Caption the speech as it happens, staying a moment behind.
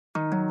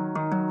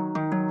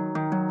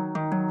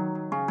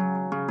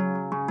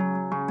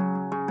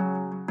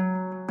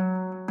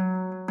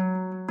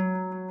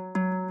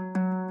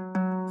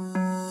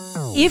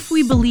If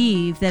we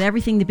believe that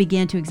everything that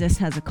began to exist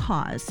has a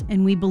cause,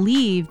 and we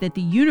believe that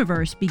the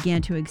universe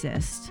began to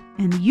exist,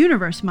 and the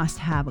universe must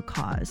have a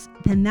cause,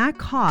 then that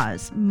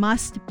cause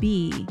must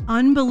be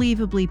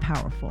unbelievably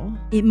powerful.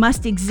 It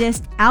must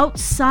exist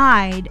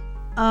outside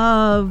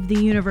of the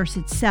universe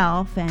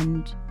itself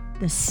and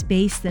the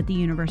space that the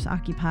universe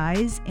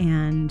occupies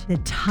and the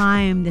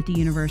time that the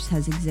universe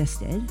has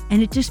existed.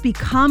 And it just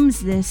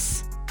becomes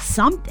this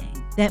something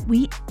that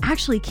we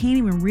actually can't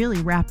even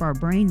really wrap our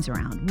brains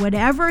around.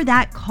 Whatever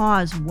that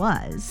cause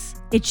was,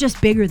 it's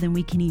just bigger than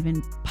we can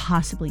even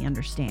possibly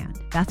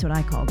understand. That's what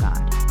I call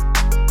God.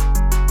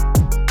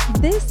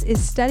 This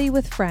is Study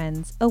with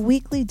Friends, a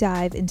weekly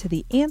dive into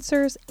the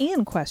answers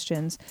and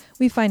questions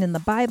we find in the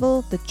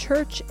Bible, the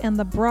church, and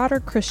the broader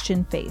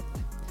Christian faith.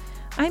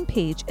 I'm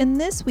Paige, and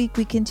this week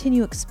we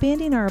continue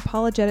expanding our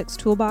apologetics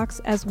toolbox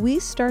as we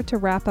start to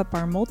wrap up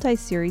our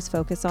multi-series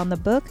focus on the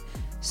book,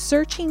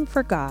 Searching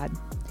for God.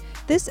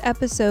 This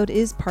episode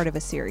is part of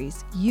a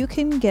series. You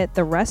can get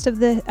the rest of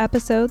the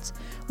episodes,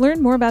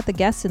 learn more about the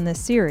guests in this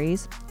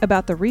series,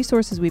 about the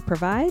resources we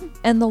provide,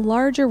 and the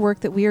larger work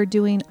that we are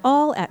doing,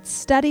 all at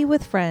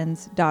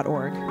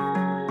studywithfriends.org.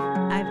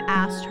 I've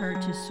asked her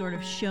to sort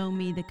of show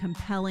me the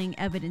compelling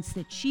evidence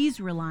that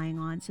she's relying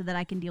on so that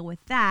I can deal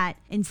with that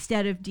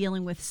instead of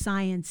dealing with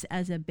science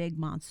as a big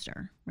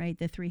monster, right?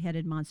 The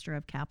three-headed monster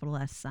of capital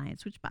S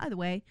science, which, by the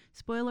way,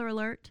 spoiler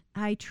alert,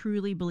 I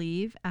truly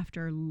believe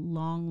after a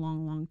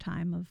long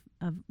time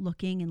of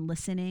looking and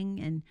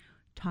listening and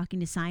talking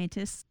to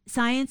scientists,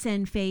 science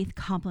and faith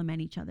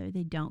complement each other.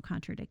 They don't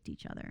contradict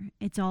each other.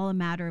 It's all a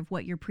matter of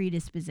what your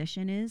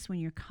predisposition is when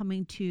you're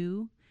coming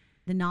to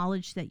the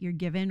knowledge that you're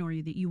given or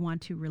that you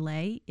want to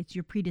relay. It's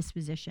your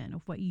predisposition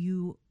of what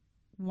you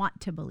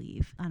want to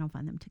believe. I don't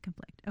find them to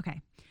conflict.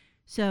 Okay.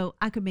 So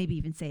I could maybe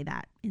even say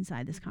that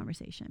inside this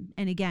conversation.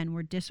 And again,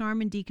 we're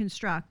disarm and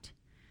deconstruct.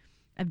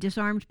 I've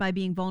disarmed by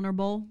being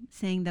vulnerable,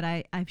 saying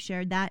that I've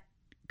shared that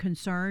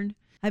concern.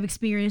 I've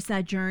experienced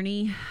that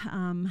journey.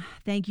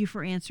 Thank you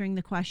for answering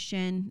the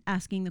question,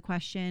 asking the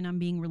question. I'm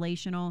being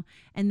relational.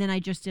 And then I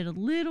just did a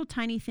little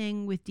tiny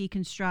thing with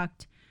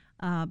deconstruct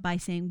by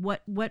saying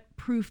what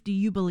proof do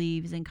you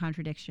believe is in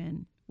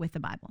contradiction with the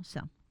Bible?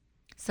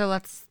 So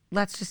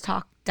let's just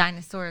talk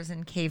dinosaurs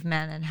and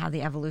cavemen and how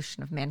the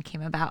evolution of man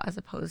came about, as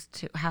opposed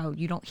to how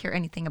you don't hear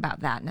anything about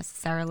that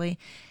necessarily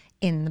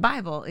in the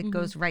Bible. It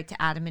goes right to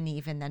Adam and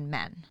Eve and then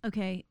men.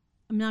 Okay.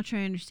 I'm not sure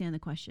I understand the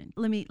question.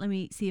 Let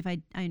me see if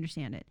I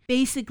understand it.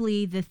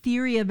 Basically, the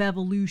theory of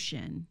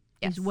evolution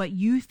is what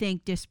you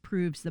think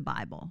disproves the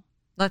Bible.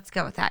 Let's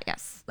go with that,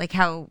 yes. Like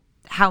how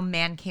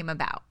man came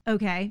about.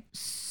 Okay.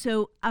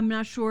 So I'm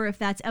not sure if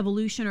that's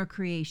evolution or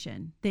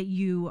creation that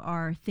you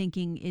are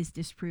thinking is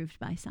disproved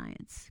by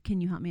science. Can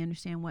you help me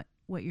understand what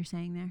you're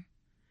saying there?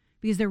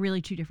 Because they're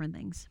really two different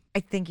things. I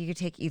think you could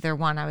take either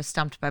one. I was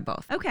stumped by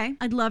both. Okay.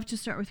 I'd love to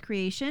start with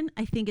creation.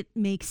 I think it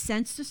makes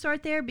sense to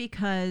start there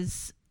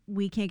because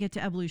we can't get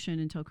to evolution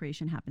until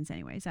creation happens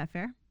anyway. Is that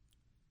fair?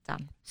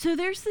 Done. So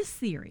there's this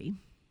theory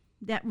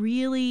that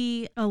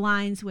really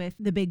aligns with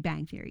the Big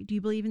Bang Theory. Do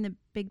you believe in the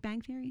Big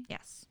Bang Theory?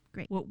 Yes.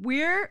 Great. What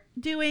we're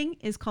doing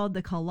is called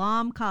the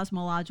Kalam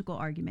cosmological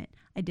argument.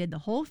 I did the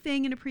whole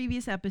thing in a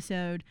previous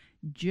episode,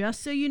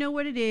 just so you know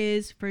what it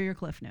is for your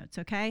Cliff Notes,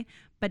 okay?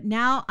 But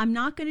now I'm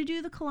not going to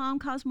do the Kalam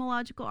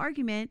cosmological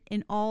argument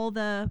in all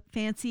the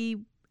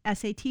fancy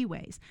SAT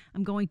ways.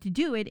 I'm going to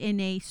do it in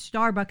a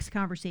Starbucks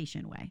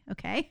conversation way,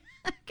 okay?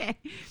 Okay.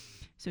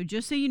 So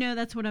just so you know,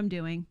 that's what I'm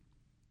doing.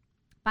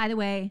 By the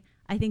way,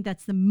 I think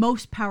that's the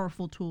most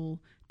powerful tool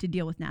to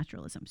deal with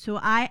naturalism. So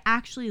I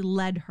actually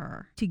led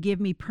her to give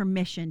me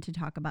permission to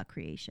talk about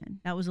creation.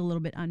 That was a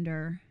little bit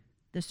under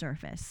the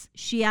surface.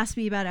 She asked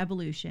me about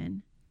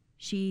evolution.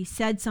 She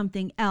said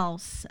something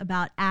else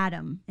about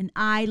Adam, and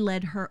I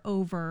led her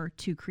over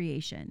to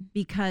creation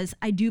because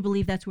I do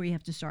believe that's where you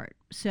have to start.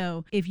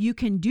 So if you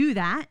can do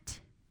that,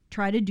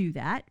 try to do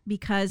that,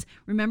 because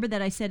remember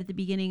that I said at the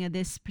beginning of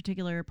this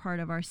particular part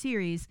of our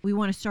series, we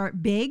want to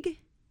start big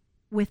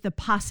with the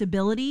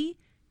possibility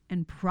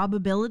and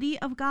probability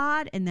of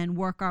God and then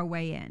work our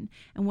way in.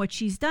 And what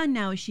she's done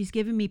now is she's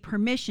given me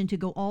permission to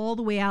go all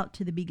the way out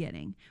to the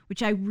beginning,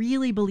 which I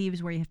really believe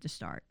is where you have to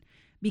start.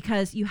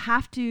 Because you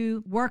have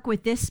to work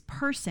with this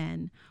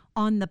person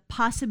on the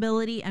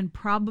possibility and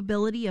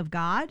probability of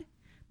God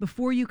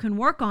before you can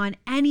work on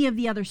any of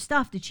the other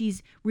stuff that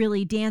she's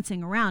really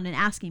dancing around and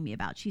asking me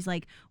about. She's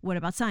like, what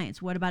about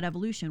science? What about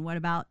evolution? What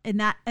about,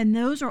 and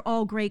those are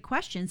all great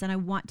questions and I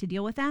want to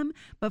deal with them.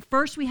 But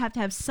first we have to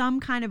have some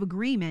kind of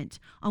agreement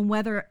on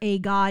whether a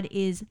God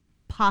is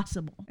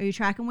possible. Are you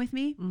tracking with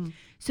me?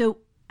 So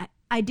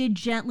I did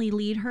gently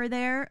lead her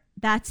there.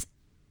 That's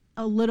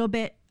a little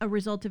bit a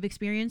result of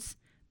experience,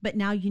 but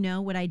now you know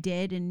what I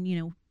did, and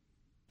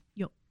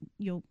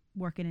you'll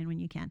work it in when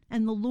you can.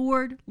 And the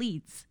Lord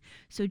leads.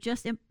 So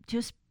just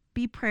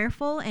be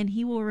prayerful and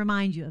he will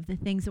remind you of the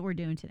things that we're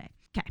doing today.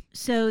 Okay.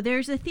 So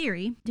there's a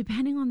theory,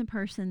 depending on the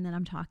person that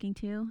I'm talking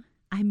to,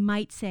 I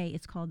might say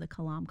it's called the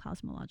Kalam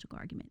cosmological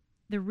argument.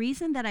 The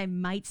reason that I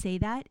might say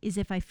that is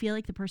if I feel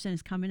like the person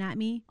is coming at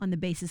me on the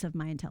basis of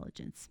my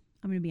intelligence.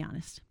 I'm going to be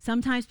honest.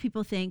 Sometimes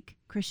people think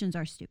Christians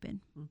are stupid.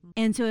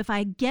 And so if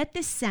I get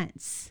the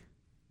sense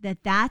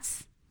that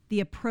that's the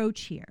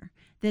approach here,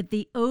 that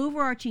the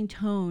overarching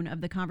tone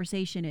of the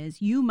conversation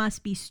is, you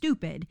must be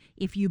stupid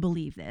if you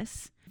believe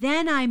this,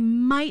 then I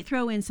might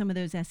throw in some of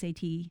those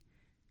SAT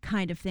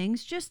kind of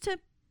things just to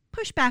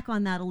push back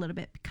on that a little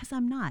bit, because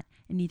I'm not.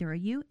 And neither are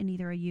you, and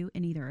neither are you,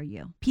 and neither are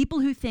you. People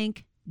who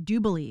think do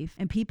believe,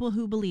 and people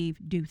who believe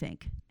do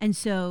think. And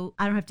so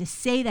I don't have to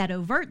say that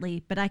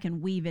overtly, but I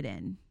can weave it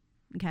in.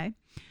 Okay.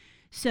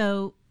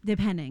 So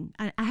depending,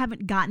 I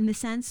haven't gotten the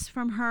sense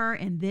from her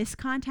in this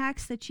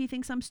context that she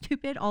thinks I'm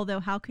stupid, although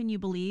how can you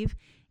believe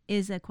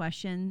is a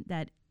question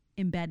that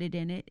embedded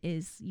in it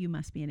is you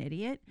must be an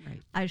idiot.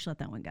 Right. I just let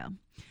that one go,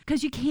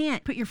 because you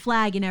can't put your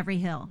flag in every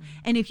hill.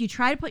 And if you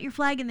try to put your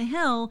flag in the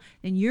hill,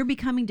 then you're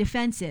becoming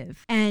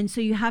defensive. And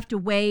so you have to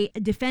weigh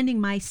defending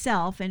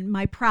myself and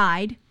my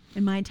pride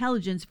and my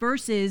intelligence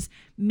versus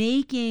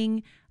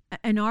making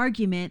an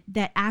argument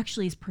that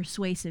actually is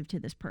persuasive to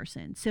this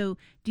person. So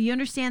do you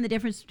understand the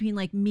difference between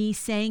like me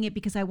saying it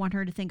because I want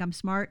her to think I'm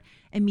smart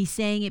and me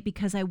saying it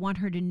because I want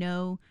her to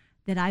know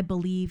that I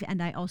believe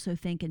and I also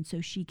think, and so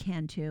she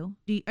can too?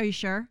 Are you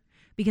sure?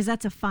 Because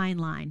that's a fine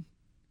line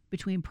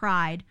between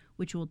pride,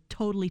 which will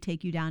totally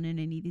take you down in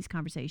any of these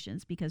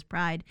conversations, because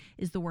pride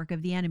is the work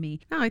of the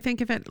enemy. No, I think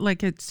of it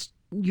like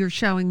you're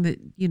showing that,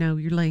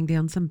 you're laying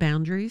down some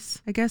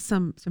boundaries, I guess,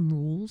 some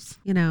rules,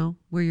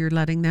 where you're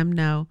letting them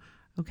know,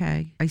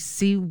 okay, I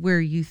see where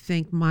you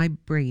think my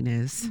brain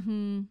is. So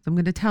I'm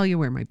going to tell you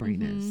where my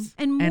brain is.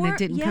 And it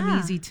didn't come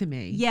easy to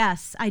me.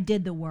 Yes, I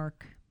did the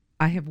work.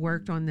 I have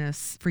worked on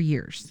this for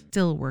years.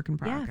 Still a work in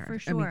progress. Yeah, for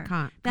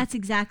sure. That's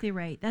exactly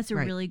right. That's a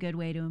really good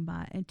way to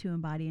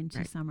embody and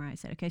to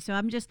summarize it. Okay, so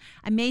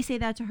I may say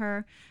that to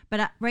her,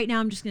 but right now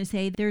I'm just going to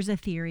say there's a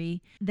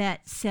theory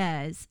that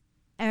says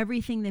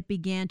everything that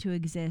began to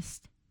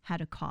exist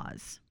had a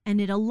cause. And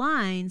it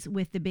aligns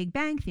with the Big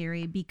Bang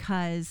Theory,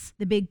 because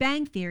the Big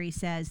Bang Theory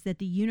says that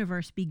the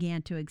universe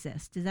began to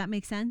exist. Does that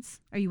make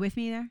sense? Are you with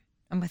me there?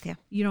 I'm with you.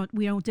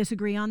 We don't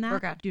disagree on that? We're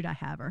good. Dude, I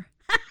have her.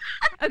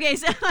 Okay,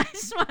 so I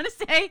just want to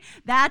say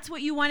that's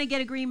what you want to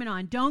get agreement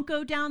on. Don't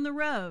go down the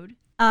road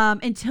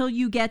until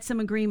you get some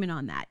agreement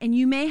on that. And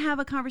you may have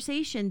a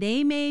conversation.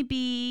 They may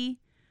be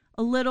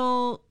a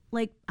little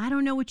like, I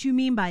don't know what you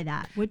mean by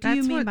that. What do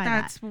you mean by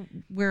that? That's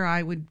where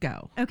I would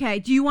go. Okay,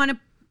 do you want to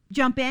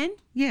jump in?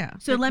 Yeah.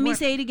 So let me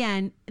say it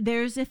again.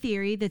 There's a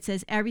theory that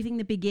says everything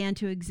that began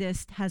to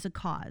exist has a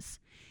cause.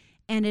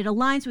 And it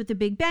aligns with the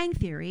Big Bang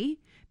Theory,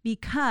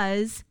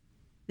 because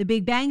the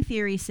Big Bang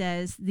Theory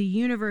says the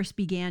universe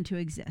began to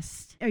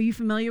exist. Are you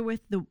familiar with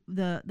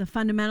the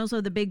fundamentals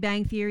of the Big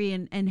Bang Theory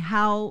and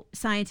how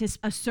scientists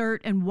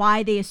assert and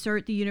why they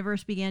assert the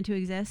universe began to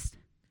exist?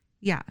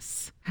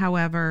 Yes.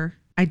 However,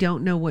 I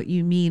don't know what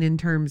you mean in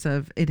terms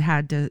of it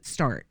had to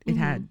start. It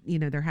had,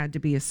 there had to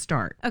be a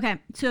start. Okay.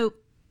 So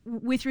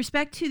with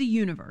respect to the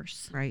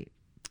universe, right,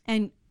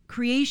 and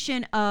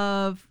creation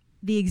of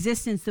the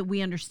existence that we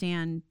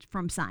understand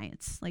from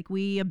science, like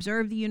we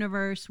observe the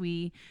universe,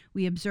 we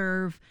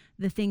observe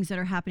the things that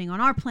are happening on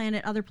our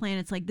planet, other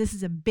planets. Like this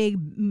is a big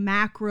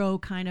macro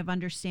kind of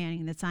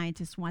understanding that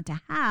scientists want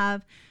to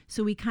have,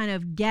 so we kind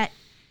of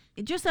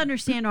just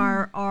understand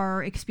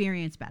our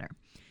experience better.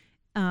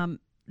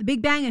 The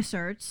Big Bang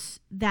asserts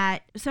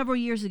that several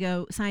years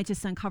ago,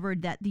 scientists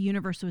uncovered that the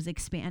universe was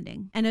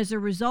expanding. And as a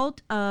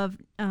result of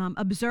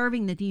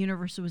observing that the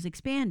universe was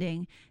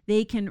expanding,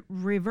 they can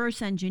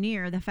reverse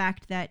engineer the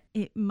fact that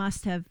it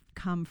must have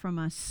come from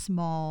a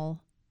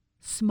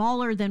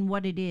smaller than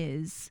what it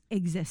is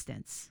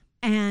existence.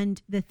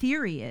 And the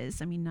theory is,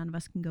 none of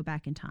us can go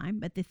back in time,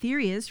 but the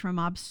theory is from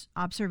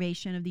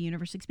observation of the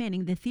universe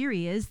expanding, the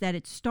theory is that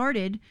it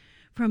started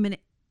from an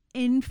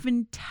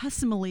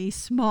infinitesimally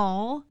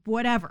small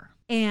whatever,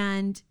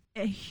 and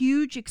a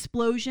huge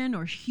explosion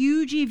or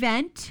huge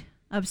event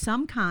of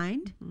some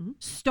kind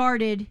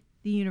started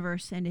the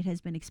universe, and it has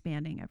been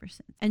expanding ever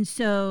since. And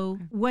so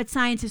what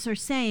scientists are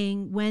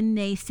saying when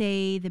they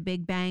say the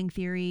Big Bang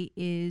Theory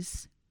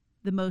is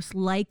the most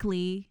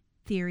likely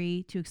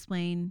theory to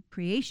explain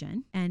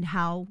creation and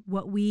how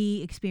what we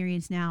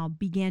experience now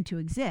began to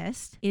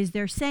exist is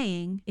they're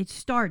saying it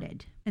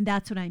started. And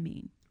that's what I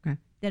mean.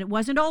 That it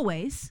wasn't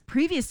always.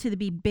 Previous to the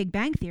Big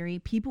Bang Theory,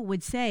 people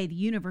would say the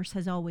universe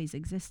has always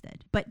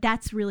existed. But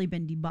that's really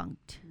been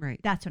debunked. Right.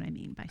 That's what I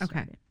mean by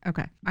started.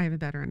 Okay. I have a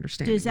better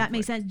understanding. Does that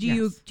make sense?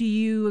 Do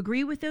you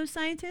agree with those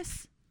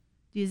scientists?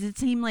 Does it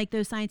seem like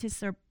those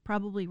scientists are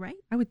probably right?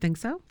 I would think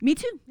so. Me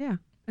too. Yeah.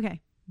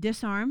 Okay.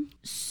 Disarm.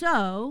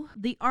 So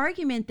the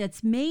argument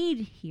that's made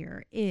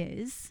here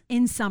is,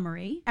 in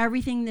summary,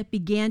 everything that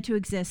began to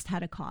exist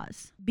had a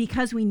cause.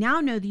 Because we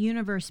now know the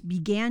universe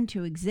began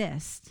to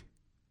exist,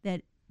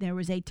 that there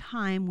was a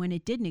time when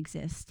it didn't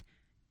exist,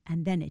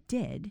 and then it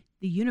did.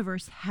 The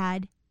universe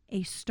had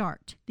a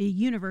start. The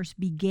universe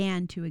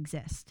began to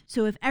exist.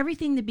 So if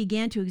everything that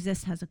began to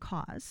exist has a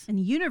cause, and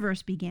the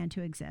universe began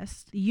to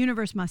exist, the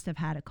universe must have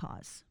had a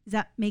cause. Does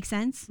that make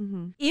sense?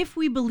 If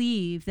we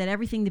believe that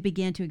everything that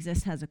began to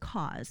exist has a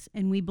cause,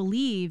 and we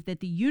believe that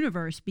the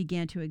universe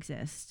began to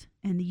exist,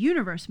 and the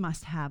universe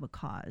must have a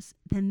cause,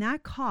 then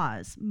that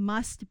cause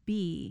must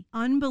be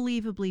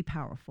unbelievably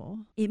powerful.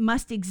 It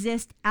must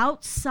exist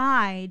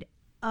outside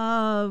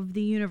of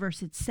the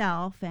universe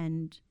itself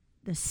and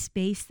the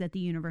space that the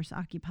universe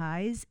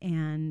occupies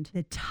and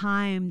the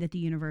time that the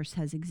universe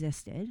has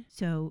existed.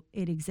 So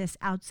it exists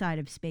outside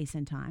of space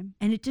and time.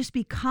 And it just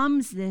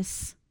becomes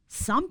this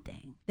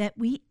something that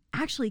we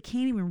actually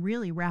can't even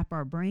really wrap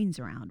our brains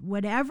around.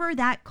 Whatever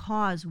that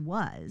cause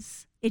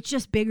was, it's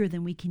just bigger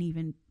than we can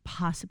even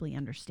possibly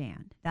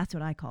understand. That's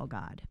what I call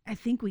God. I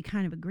think we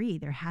kind of agree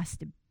there has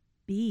to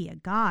be a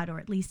God, or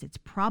at least it's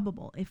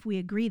probable. If we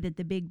agree that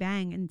the Big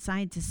Bang, and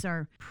scientists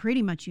are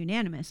pretty much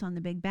unanimous on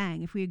the Big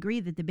Bang, if we agree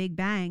that the Big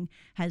Bang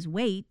has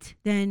weight,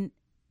 then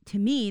to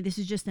me, this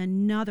is just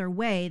another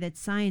way that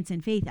science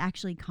and faith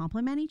actually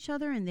complement each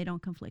other and they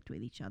don't conflict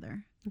with each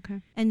other.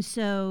 Okay. And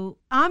so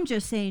I'm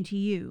just saying to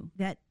you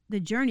that the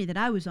journey that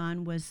I was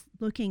on was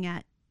looking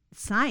at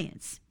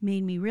science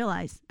made me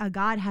realize a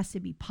God has to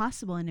be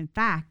possible and in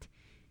fact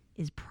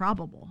is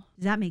probable.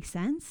 Does that make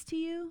sense to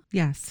you?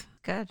 Yes.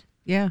 Good.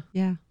 Yeah.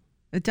 Yeah.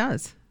 It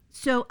does.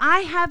 So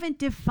I haven't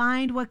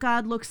defined what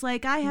God looks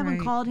like. I haven't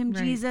Right, called him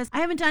right. Jesus. I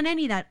haven't done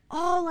any of that.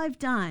 All I've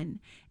done,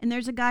 and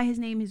there's a guy, his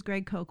name is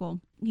Greg Kokel.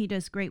 He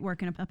does great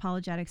work in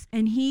apologetics.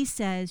 And he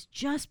says,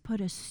 just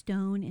put a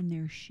stone in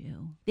their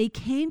shoe. They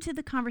came to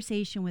the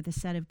conversation with a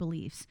set of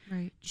beliefs.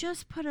 Right.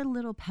 Just put a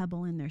little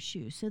pebble in their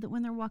shoe so that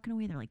when they're walking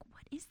away, they're like,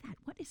 what is that?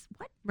 What?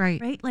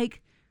 Right. Right?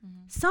 Like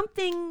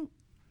something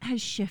has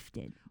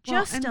shifted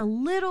Well, just and- a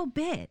little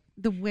bit.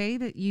 The way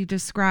that you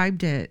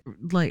described it,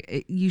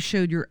 you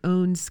showed your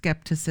own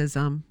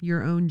skepticism,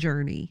 your own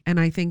journey. And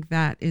I think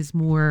that is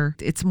more,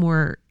 it's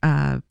more,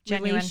 Genuine.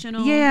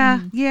 Relational. yeah,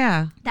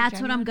 yeah, That's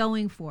what I'm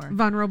going for.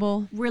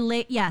 vulnerable.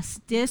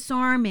 Yes,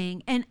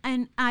 disarming. And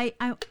I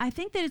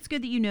think that it's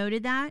good that you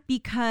noted that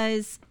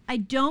because I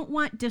don't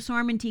want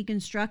disarm and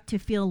deconstruct to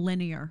feel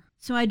linear.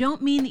 So I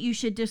don't mean that you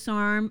should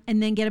disarm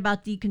and then get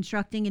about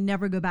deconstructing and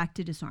never go back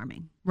to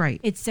disarming. Right,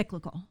 It's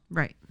cyclical.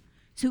 right.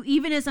 So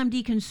even as I'm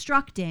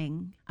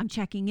deconstructing, I'm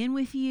checking in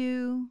with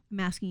you. I'm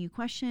asking you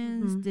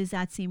questions. Does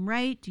that seem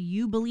right? Do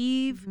you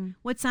believe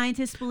what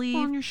scientists believe?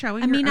 Well, and you're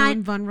showing I mean, your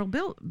own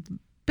vulnerability.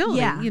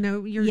 Yeah. You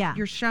know, you're Yeah.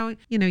 you're showing.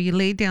 You know, you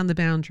laid down the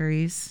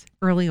boundaries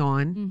early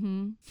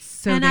on,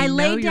 so and they I know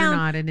laid you're down.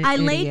 not an I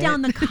idiot. laid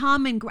down the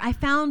common. I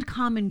found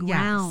common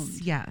ground.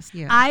 Yes,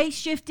 yeah. I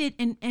shifted,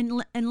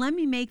 and let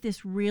me make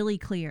this really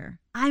clear.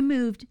 I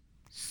moved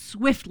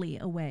swiftly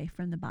away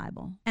from the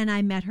Bible, and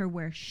I met her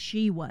where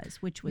she was,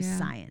 which was Yeah.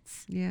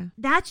 science. Yeah.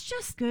 That's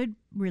just good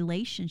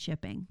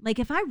relationshiping. Like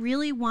if I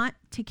really want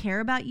to care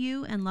about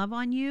you and love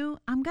on you,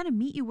 I'm going to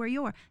meet you where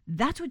you are.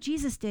 That's what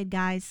Jesus did,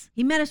 guys.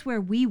 He met us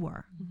where we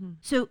were.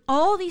 So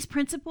all these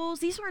principles,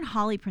 these aren't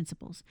Holly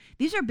principles.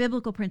 These are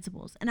biblical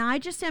principles. And I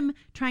just am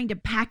trying to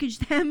package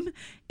them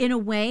in a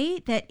way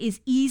that is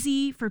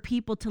easy for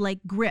people to like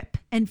grip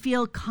and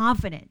feel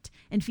confident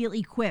and feel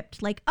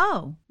equipped. Like,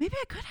 oh, maybe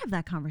I could have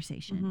that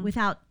conversation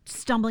without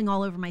stumbling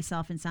all over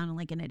myself and sounding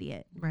like an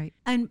idiot. Right.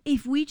 And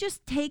if we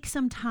just take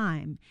some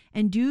time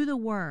and do the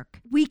work,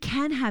 we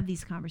can have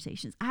these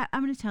conversations. I'm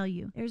going to tell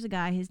you, there's a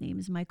guy, his name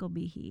is Michael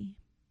Behe.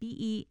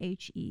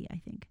 Behe, I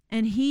think.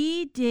 And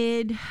he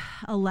did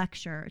a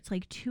lecture. It's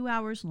like 2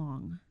 hours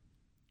long.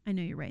 I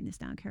know you're writing this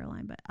down,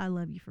 Caroline, but I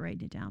love you for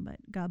writing it down, but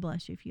God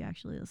bless you if you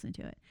actually listen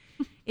to it.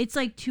 It's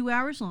like 2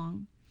 hours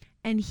long.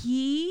 And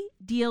he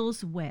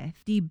deals with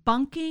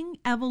debunking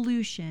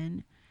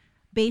evolution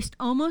based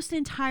almost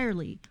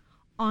entirely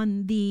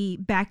on the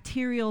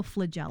bacterial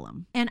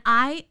flagellum. And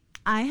I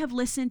have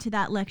listened to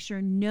that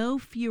lecture no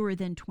fewer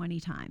than 20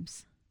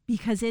 times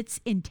because it's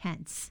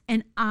intense.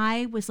 And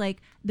I was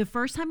like, the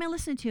first time I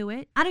listened to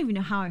it, I don't even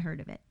know how I heard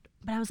of it,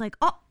 but I was like,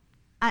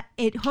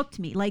 it hooked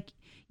me. Like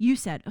you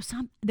said,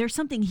 there's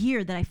something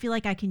here that I feel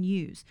like I can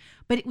use.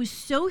 But it was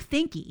so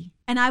thinky.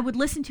 And I would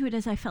listen to it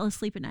as I fell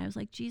asleep at night. I was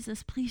like,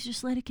 Jesus, please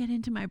just let it get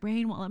into my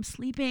brain while I'm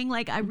sleeping.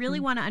 Like, I really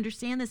want to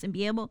understand this and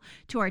be able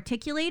to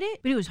articulate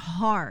it. But it was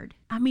hard.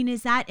 I mean,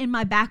 is that in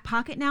my back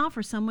pocket now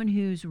for someone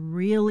who's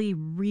really,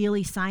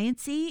 really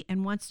sciencey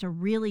and wants to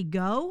really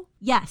go?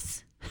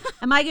 Yes.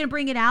 Am I going to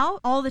bring it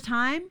out all the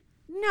time?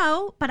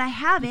 No, but I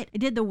have it. I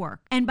did the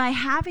work. And by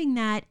having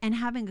that and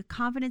having a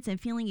confidence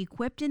and feeling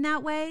equipped in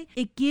that way,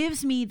 it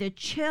gives me the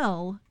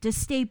chill to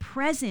stay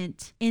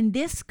present in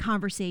this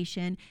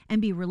conversation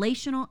and be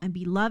relational and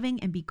be loving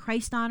and be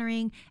Christ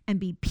honoring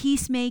and be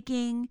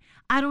peacemaking.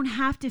 I don't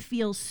have to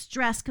feel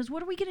stressed because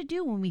what are we going to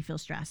do when we feel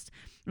stressed?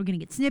 We're going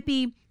to get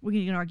snippy. We're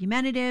going to get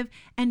argumentative.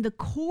 And the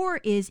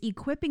core is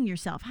equipping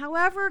yourself.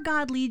 However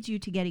God leads you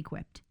to get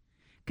equipped.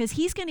 because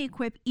he's going to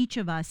equip each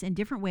of us in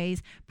different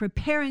ways,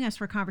 preparing us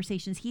for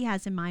conversations he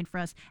has in mind for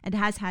us and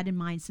has had in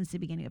mind since the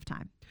beginning of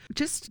time.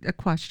 Just a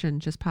question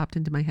just popped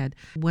into my head.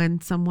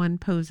 When someone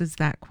poses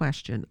that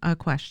question,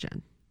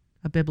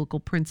 a biblical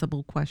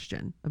principle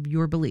question of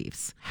your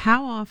beliefs,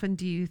 how often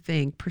do you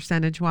think,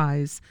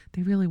 percentage-wise,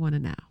 they really want to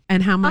know?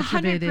 And how much 100%.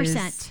 Of it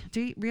is...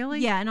 Do you, really?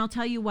 Yeah, and I'll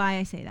tell you why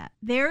I say that.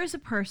 There was a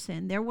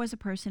person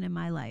in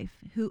my life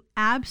who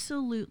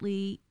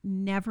absolutely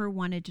never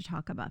wanted to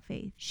talk about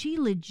faith. She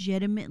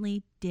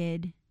legitimately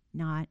did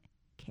not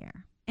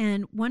care.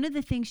 And one of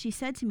the things she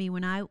said to me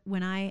when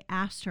I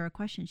asked her a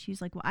question, she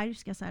was like, well, I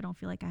just guess I don't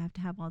feel like I have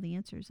to have all the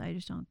answers. I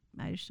just don't.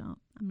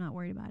 I'm not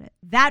worried about it.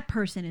 That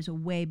person is a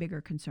way bigger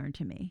concern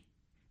to me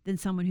than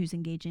someone who's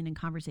engaging in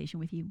conversation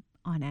with you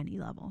on any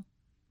level.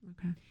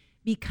 Okay.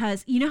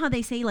 Because you know how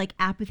they say like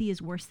apathy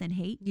is worse than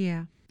hate?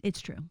 Yeah.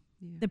 It's true.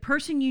 Yeah. The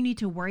person you need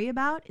to worry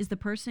about is the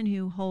person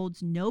who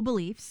holds no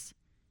beliefs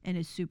and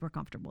is super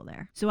comfortable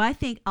there. So I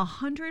think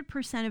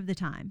 100% of the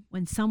time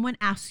when someone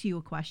asks you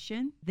a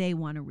question, they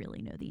want to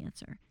really know the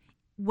answer.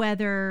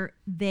 Whether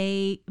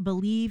they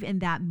believe in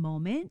that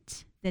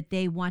moment that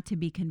they want to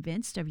be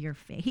convinced of your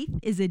faith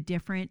is a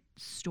different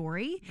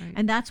story. Right.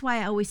 And that's why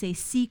I always say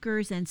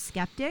seekers and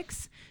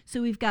skeptics.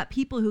 So we've got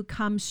people who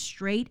come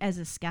straight as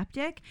a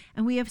skeptic,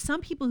 and we have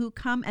some people who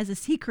come as a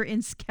seeker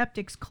in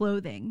skeptic's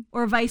clothing,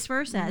 or vice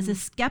versa, as a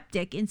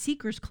skeptic in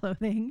seeker's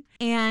clothing.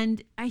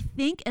 And I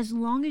think as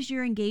long as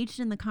you're engaged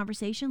in the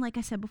conversation, like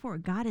I said before,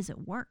 God is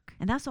at work.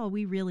 And that's all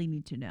we really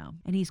need to know.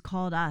 And he's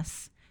called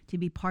us to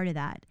be part of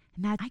that.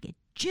 And that I get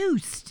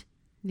juiced.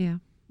 Yeah.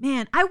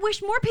 Man, I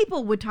wish more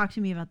people would talk to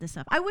me about this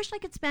stuff. I wish I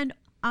could spend,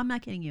 I'm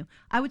not kidding you,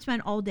 I would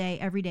spend all day,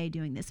 every day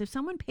doing this. If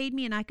someone paid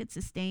me and I could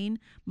sustain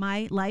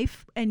my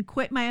life and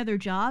quit my other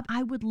job,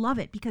 I would love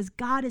it because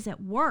God is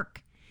at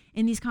work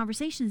in these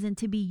conversations and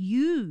to be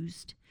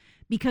used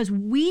because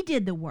we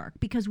did the work,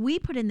 because we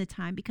put in the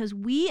time, because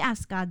we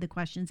asked God the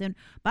questions. And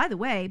by the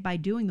way, by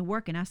doing the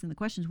work and asking the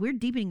questions, we're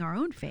deepening our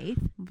own faith.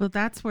 Well,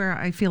 that's where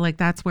I feel like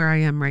that's where I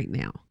am right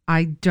now.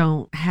 I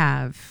don't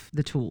have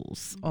the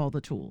tools, all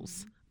the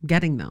tools.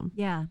 Getting them.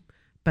 Yeah.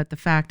 But the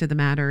fact of the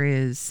matter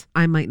is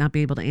I might not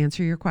be able to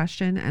answer your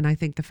question. And I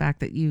think the fact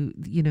that you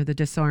know, the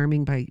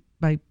disarming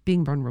by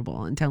being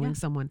vulnerable and telling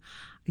someone,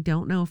 I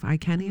don't know if I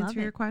can answer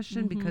your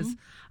question because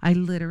I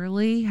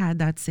literally had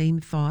that same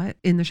thought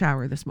in the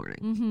shower this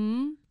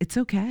morning. It's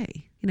okay.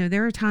 You know,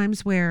 there are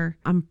times where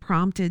I'm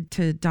prompted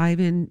to dive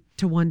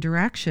into one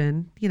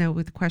direction, you know,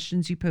 with the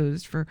questions you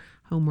posed for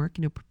homework,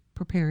 you know,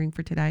 preparing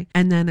for today.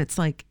 And then it's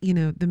like, you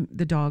know,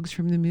 the dogs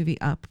from the movie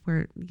Up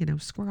where, you know,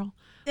 squirrel.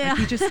 Yeah.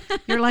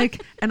 Like you're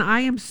like, and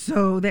I am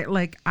so that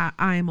like,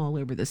 I am all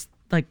over this.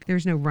 Like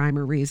there's no rhyme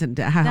or reason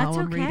to how That's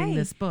I'm okay. reading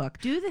this book.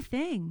 Do the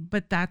thing.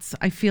 But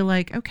I feel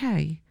like,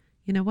 okay,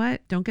 you know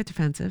what? Don't get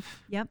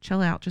defensive. Yep.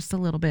 Chill out just a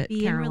little bit,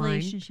 Be Caroline. in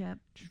relationship.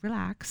 Just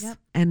relax. Yep.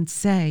 And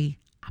say,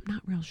 I'm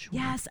not real sure.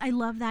 Yes, I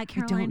love that,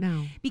 Caroline. I don't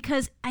know.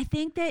 Because I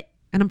think that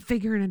and I'm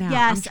figuring it out.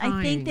 yes,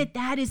 I think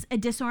that is a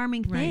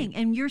disarming thing. Right.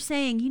 And you're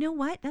saying, you know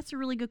what? That's a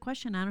really good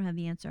question. I don't have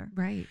the answer.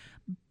 Right.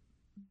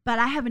 But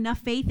I have enough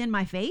faith in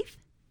my faith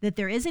that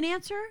there is an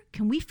answer.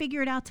 Can we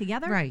figure it out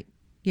together? Right.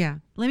 Yeah.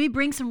 Let me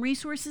bring some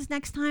resources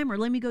next time, or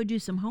let me go do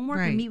some homework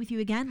and meet with you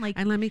again. Like,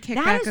 and let me kick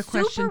that back is a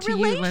question super to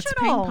you. Let's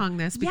ping relational. pong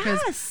this because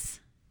yes.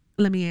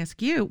 let me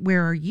ask you,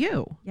 where are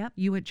you? Yep.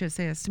 You had just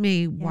asked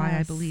me why I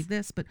Yes. believe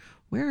this, but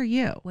where are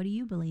you? What do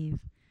you believe?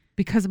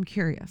 Because I'm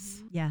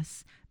curious.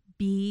 Yes.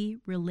 Be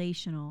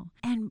relational.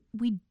 And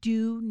we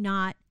do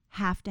not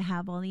have to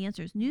have all the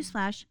answers.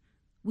 Newsflash,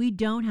 we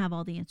don't have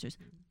all the answers.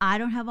 I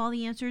don't have all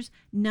the answers.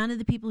 None of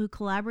the people who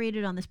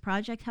collaborated on this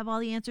project have all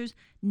the answers.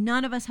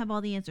 None of us have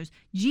all the answers.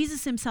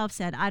 Jesus himself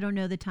said, I don't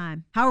know the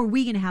time. How are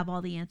we going to have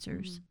all the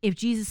answers? If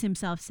Jesus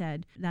himself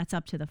said, that's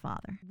up to the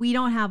Father. We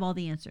don't have all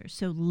the answers.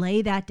 So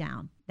lay that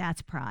down.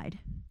 That's pride.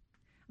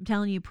 I'm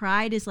telling you,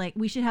 pride is like,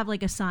 we should have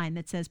like a sign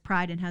that says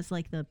pride and has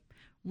like the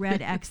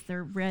red X,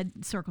 the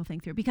red circle thing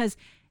through, because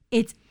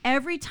it's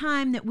every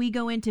time that we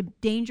go into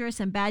dangerous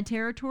and bad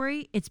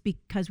territory, it's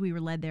because we were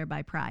led there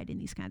by pride in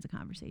these kinds of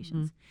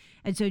conversations.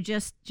 And so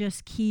just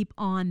keep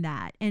on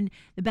that. And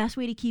the best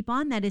way to keep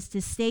on that is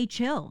to stay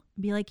chill.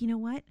 Be like, you know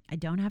what? I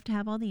don't have to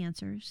have all the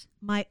answers.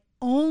 My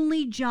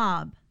only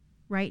job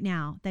right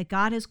now that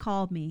God has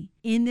called me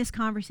in this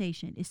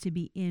conversation is to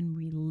be in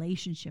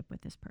relationship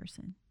with this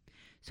person.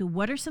 So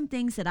what are some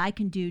things that I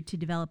can do to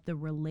develop the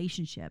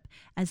relationship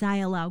as I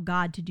allow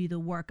God to do the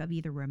work of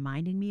either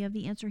reminding me of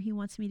the answer he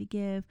wants me to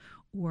give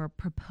or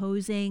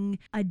proposing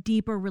a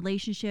deeper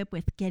relationship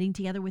with getting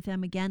together with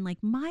them again? Like,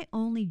 my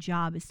only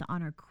job is to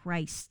honor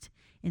Christ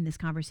in this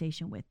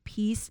conversation with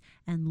peace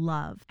and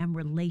love and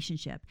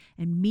relationship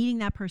and meeting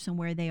that person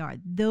where they are.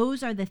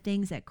 Those are the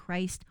things that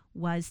Christ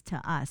was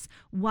to us.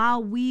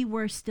 While we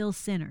were still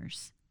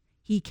sinners,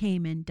 he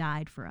came and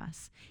died for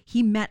us.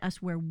 He met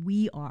us where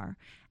we are.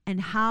 And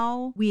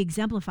how we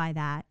exemplify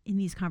that in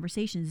these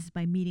conversations is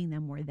by meeting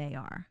them where they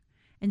are.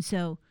 And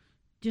so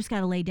just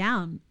got to lay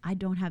down, I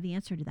don't have the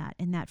answer to that.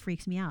 And that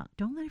freaks me out.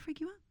 Don't let it freak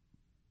you out.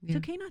 It's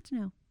okay not to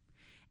know.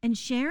 And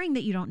sharing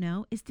that you don't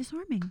know is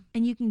disarming.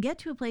 And you can get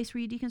to a place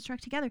where you deconstruct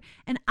together.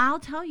 And I'll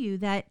tell you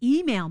that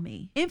email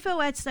me,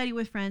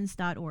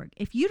 info@studywithfriends.org.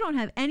 If you don't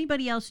have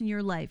anybody else in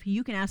your life who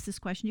you can ask this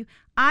question to,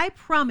 I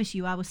promise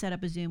you I will set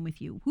up a Zoom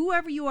with you.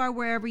 Whoever you are,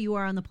 wherever you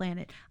are on the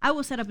planet, I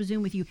will set up a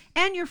Zoom with you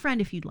and your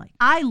friend if you'd like.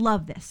 I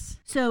love this.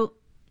 So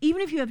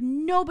even if you have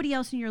nobody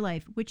else in your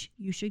life, which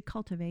you should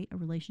cultivate a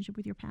relationship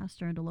with your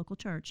pastor and a local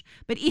church,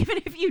 but even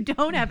if you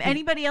don't have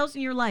anybody else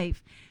in your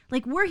life,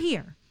 like, we're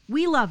here.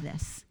 We love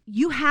this.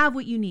 You have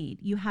what you need.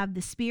 You have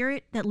the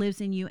Spirit that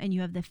lives in you, and you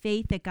have the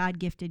faith that God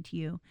gifted to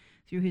you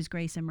through his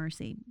grace and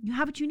mercy. You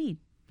have what you need.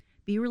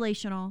 Be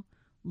relational,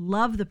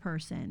 love the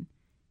person,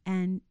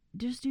 and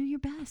just do your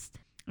best.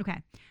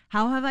 Okay.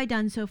 How have I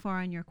done so far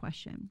on your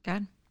question?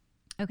 Good.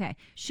 Okay.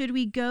 Should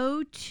we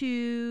go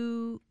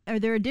to, are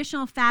there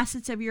additional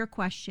facets of your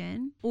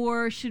question,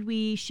 or should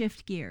we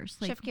shift gears?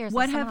 Like, Shift gears.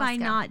 what Let have someone I else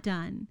go. not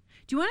done?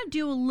 Do you want to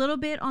do a little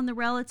bit on the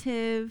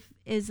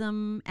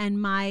relativism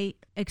and my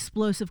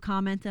explosive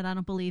comment that I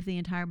don't believe the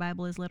entire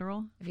Bible is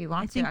literal? If you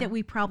want I think to. that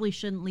we probably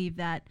shouldn't leave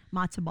that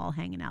matzo ball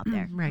hanging out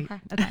there. Right. Okay.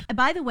 Okay.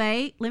 By the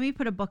way, let me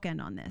put a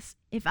bookend on this.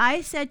 If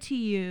I said to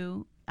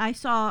you, I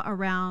saw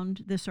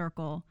around the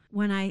circle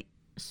when I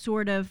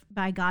sort of,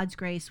 by God's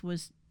grace,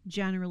 was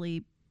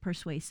generally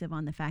persuasive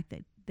on the fact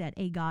that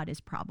a God is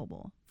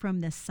probable from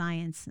the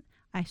science.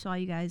 I saw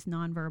you guys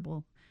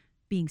nonverbal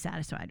being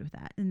satisfied with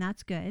that, and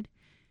that's good.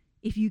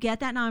 If you get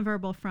that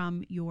nonverbal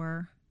from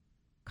your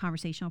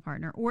conversational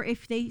partner, or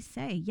if they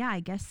say, yeah, I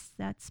guess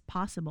that's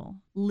possible,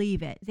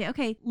 leave it. Say,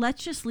 okay,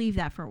 let's just leave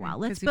that for a while.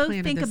 Right, Let's 'cause you both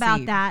planted think the about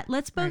seed. that.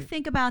 Let's both Right.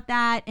 think about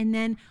that. And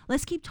then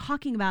let's keep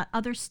talking about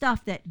other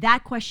stuff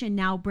that question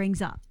now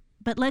brings up.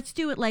 But let's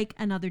do it like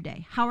another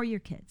day. How are your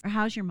kids? Or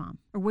how's your mom?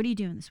 Or what are you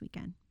doing this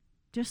weekend?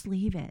 Just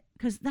leave it,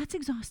 because that's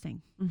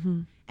exhausting.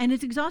 Mm-hmm. And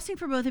it's exhausting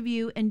for both of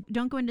you. And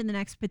don't go into the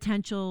next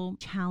potential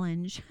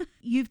challenge.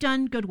 You've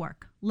done good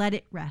work. Let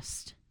it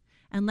rest.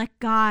 And let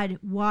God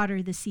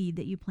water the seed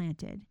that you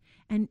planted.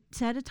 And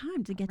set a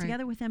time to get Right.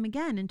 together with them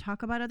again and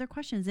talk about other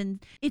questions.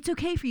 And it's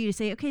okay for you to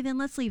say, okay, then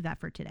let's leave that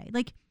for today.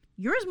 Like,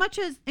 you're as much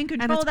as in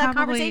control it's of that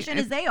probably- conversation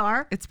as they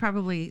are. It's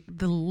probably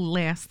the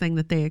last thing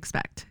that they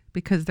expect,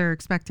 because they're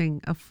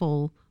expecting a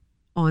full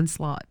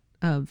onslaught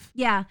of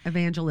Yeah.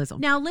 evangelism.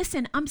 Now,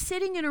 listen, I'm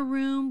sitting in a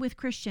room with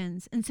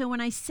Christians. And so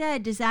when I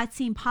said, does that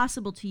seem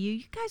possible to you?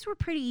 You guys were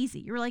pretty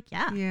easy. You were like,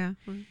 yeah. Yeah.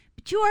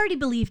 But you already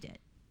believed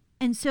it.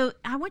 And so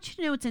I want you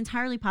to know it's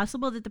entirely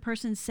possible that the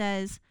person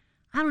says,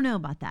 I don't know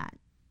about that.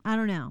 I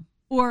don't know.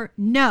 Or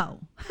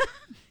no,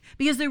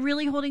 because they're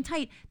really holding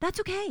tight. That's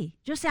okay.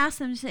 Just ask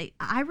them to say,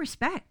 I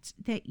respect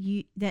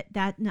that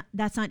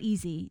that's not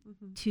easy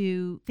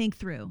to think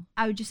through.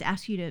 I would just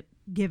ask you to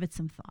give it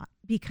some thought,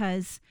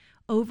 because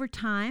over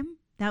time,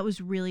 that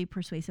was really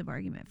persuasive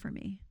argument for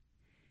me.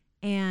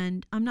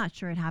 And I'm not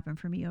sure it happened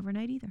for me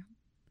overnight either.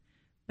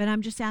 But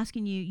I'm just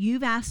asking you,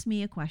 you've asked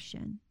me a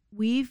question.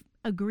 We've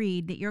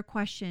agreed that your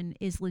question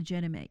is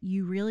legitimate.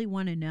 You really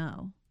want to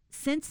know.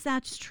 Since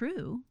that's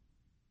true,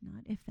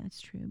 not if that's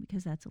true,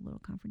 because that's a little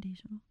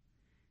confrontational.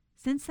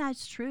 Since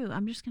that's true,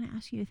 I'm just going to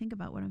ask you to think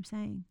about what I'm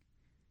saying.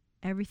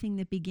 Everything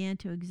that began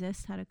to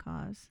exist had a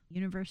cause. The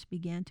universe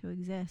began to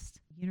exist.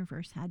 The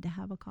universe had to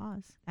have a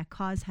cause. That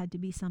cause had to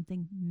be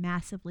something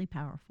massively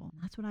powerful.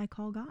 That's what I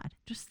call God.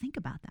 Just think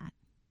about that.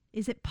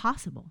 Is it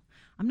possible?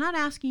 I'm not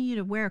asking you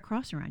to wear a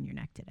cross around your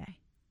neck today.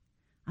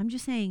 I'm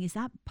just saying, is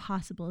that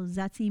possible? Does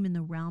that seem in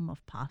the realm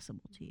of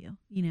possible to you?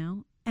 You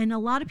know? And a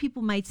lot of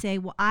people might say,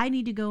 well, I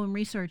need to go and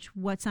research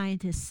what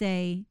scientists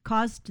say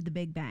caused the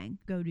Big Bang.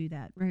 Go do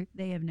that. Right.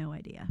 They have no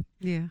idea.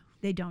 Yeah.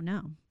 They don't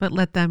know. But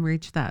let them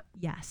reach that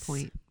Yes.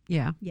 point.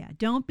 Yeah. Yeah.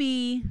 Don't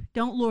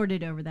lord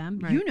it over them.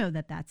 Right. You know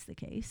that that's the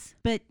case,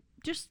 but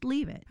just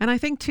leave it. And I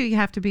think too, you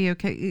have to be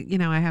okay. You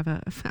know, I have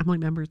a family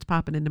member that's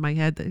popping into my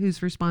head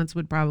whose response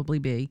would probably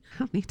be, I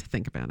don't need to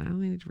think about it. I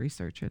don't need to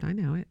research it. I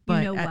know it.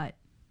 But You know what?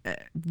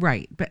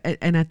 Right. But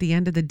and at the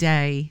end of the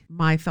day,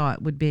 my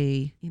thought would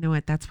be, you know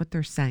what? That's what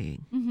they're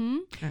saying. Mm-hmm.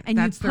 That- And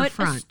that's you their put a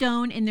front.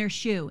 stone in their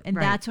shoe. And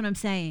Right. that's what I'm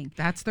saying.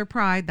 That's their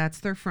pride. That's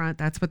their front.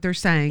 That's what they're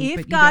saying. If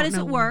but you God don't is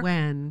know at work,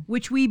 when.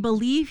 which we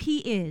believe he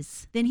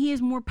is, then he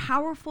is more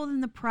powerful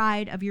than the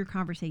pride of your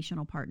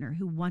conversational partner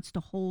who wants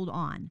to hold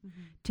on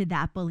to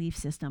that belief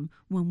system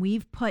when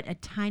we've put a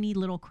tiny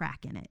little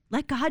crack in it.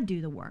 Let God do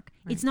the work.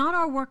 Right. It's not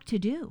our work to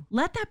do.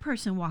 Let that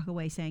person walk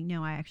away saying,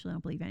 no, I actually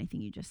don't believe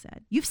anything you just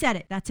said. You've said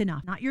it. That's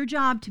enough. Not your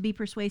job to be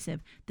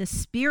persuasive. The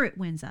Spirit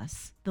wins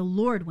us. The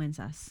Lord wins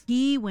us.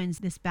 He wins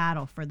this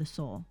battle for the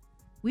soul.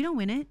 We don't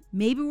win it.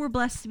 Maybe we're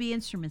blessed to be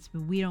instruments,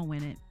 but we don't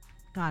win it.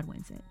 God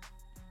wins it.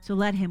 So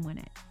let him win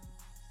it.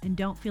 And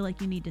don't feel like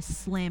you need to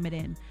slam it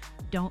in.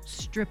 Don't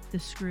strip the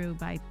screw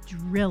by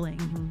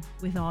drilling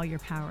with all your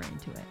power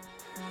into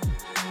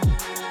it.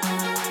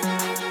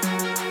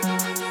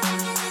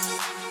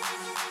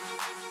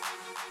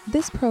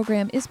 This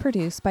program is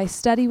produced by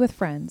Study with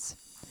Friends.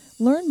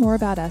 Learn more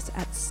about us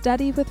at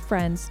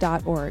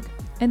studywithfriends.org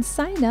and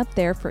sign up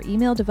there for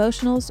email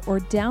devotionals or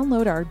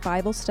download our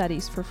Bible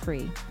studies for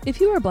free.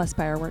 If you are blessed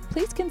by our work,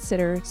 please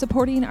consider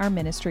supporting our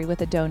ministry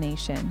with a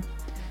donation.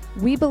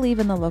 We believe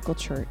in the local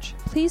church.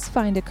 Please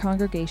find a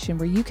congregation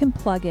where you can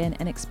plug in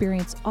and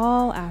experience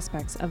all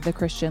aspects of the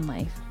Christian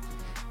life.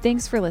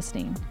 Thanks for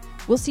listening.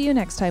 We'll see you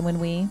next time when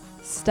we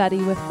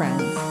study with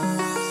friends.